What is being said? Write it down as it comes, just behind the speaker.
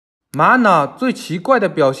玛瑙最奇怪的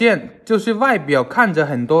表现就是外表看着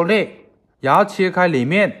很多裂，然后切开里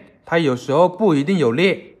面，它有时候不一定有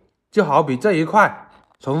裂。就好比这一块，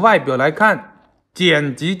从外表来看，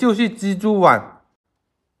简直就是蜘蛛网。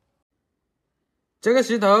这个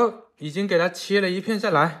石头已经给它切了一片下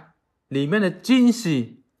来，里面的惊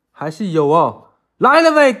喜还是有哦。来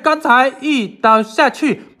了喂，刚才一刀下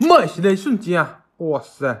去，没事的一瞬间啊，哇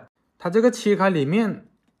塞！它这个切开里面，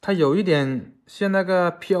它有一点像那个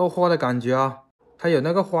飘花的感觉啊，它有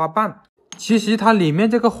那个花瓣。其实它里面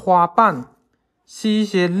这个花瓣是一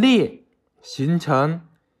些裂形成，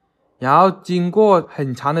然后经过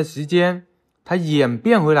很长的时间，它演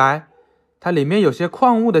变回来，它里面有些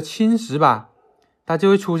矿物的侵蚀吧，它就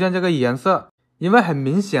会出现这个颜色。因为很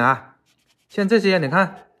明显啊，像这些你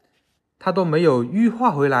看，它都没有玉化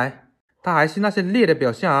回来，它还是那些裂的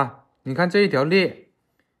表现啊。你看这一条裂，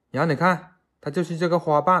然后你看它就是这个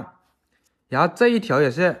花瓣，然后这一条也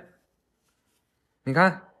是，你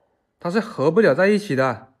看它是合不了在一起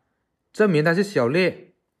的，证明它是小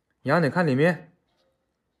裂。然后你看里面，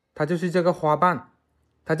它就是这个花瓣，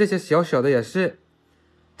它这些小小的也是，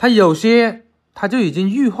它有些它就已经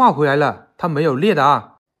玉化回来了，它没有裂的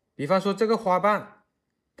啊。比方说这个花瓣，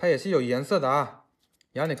它也是有颜色的啊。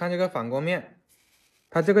然后你看这个反光面，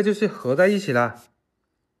它这个就是合在一起了，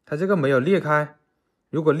它这个没有裂开。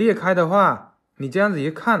如果裂开的话，你这样子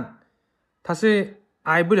一看，它是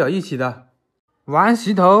挨不了一起的。玩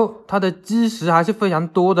石头，它的知识还是非常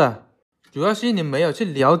多的，主要是你没有去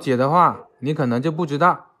了解的话，你可能就不知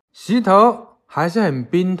道。石头还是很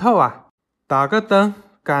冰透啊，打个灯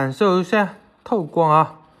感受一下透光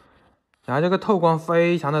啊，然后这个透光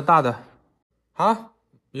非常的大的。好，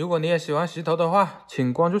如果你也喜欢石头的话，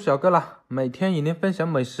请关注小哥啦，每天与您分享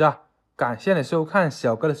美食啊。感谢你收看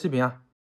小哥的视频啊。